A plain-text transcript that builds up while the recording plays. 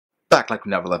Back like we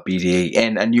never left BDA,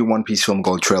 and a new One Piece Film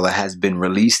Gold trailer has been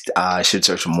released. Should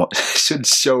show some more, should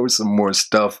show some more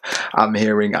stuff. I'm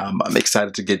hearing. I'm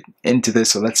excited to get into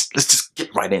this. So let's just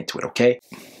get right into it. Okay.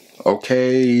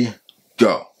 Okay.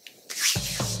 Go.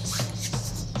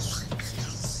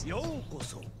 ようこ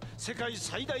そ世界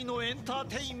最大のエンター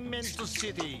テインメント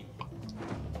シティ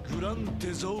グラン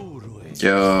テゾーロへ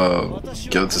Yo,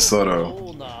 Gil Tesoro.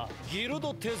 オーナーギル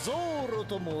ドテゾーロ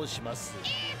と申します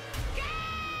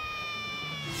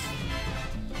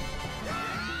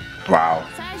Wow.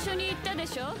 最初に言ったで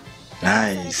しょ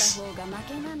Nice.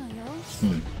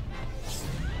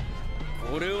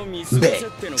 これを見せて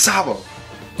Big. Sabo.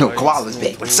 No, Koala's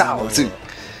big, but Sabo too.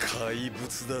 怪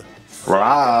物だ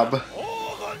Rob.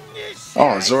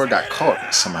 Oh, Zoro got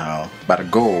caught somehow by the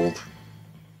gold.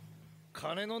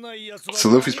 金のないやつは So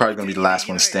Luffy's probably gonna be the last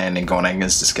one standing going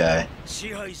against this guy.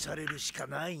 支配されるしか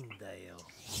ないんだよ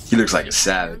He looks like a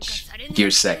savage. Gear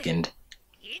second. 言ってんだ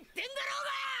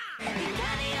ろうが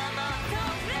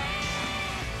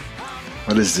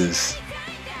What is this?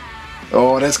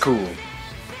 Oh, that's cool.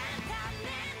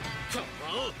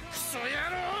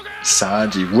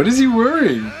 Sanji, what is he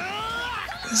wearing?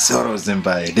 Zoro's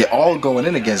invited. They're all going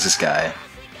in against this guy.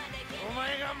 お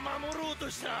前が守ろうと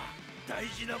した大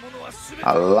事なものは全て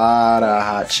A lot of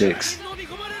hot chicks. 飲み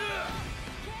込まれる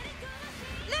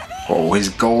Oh, his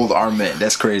gold armament.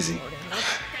 That's crazy.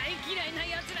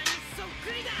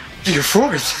 Gear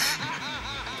fourth.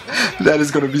 That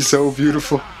is gonna be so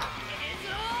beautiful.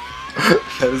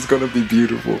 That is gonna be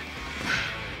beautiful.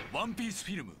 ワンピース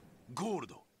フィルムゴール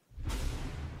ド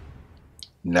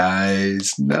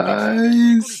Nice,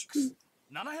 nice.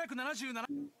 777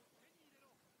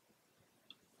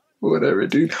 Whatever,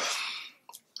 dude.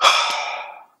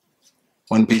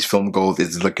 One Piece Film Gold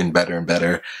is looking better and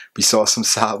better. We saw some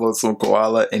Sabo, some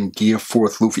Koala, and Gear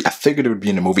 4th Luffy. I figured it would be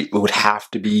in the movie. It would have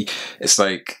to be. It's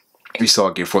like, we saw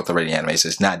Gear 4th already anime, so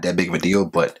it's not that big of a deal,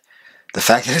 but the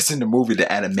fact that it's in the movie,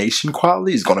 the animation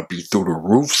quality is going to be through the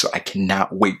roof, so I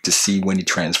cannot wait to see when he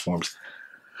transforms.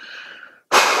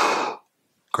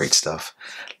 Great stuff.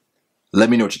 Let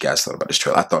me know what you guys thought about this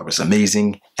trailer. I thought it was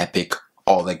amazing, epic,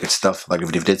 all that good stuff. Like the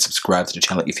video if you did, subscribe to the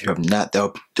channel if you have not. That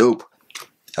would be dope.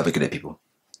 Have a good day, people.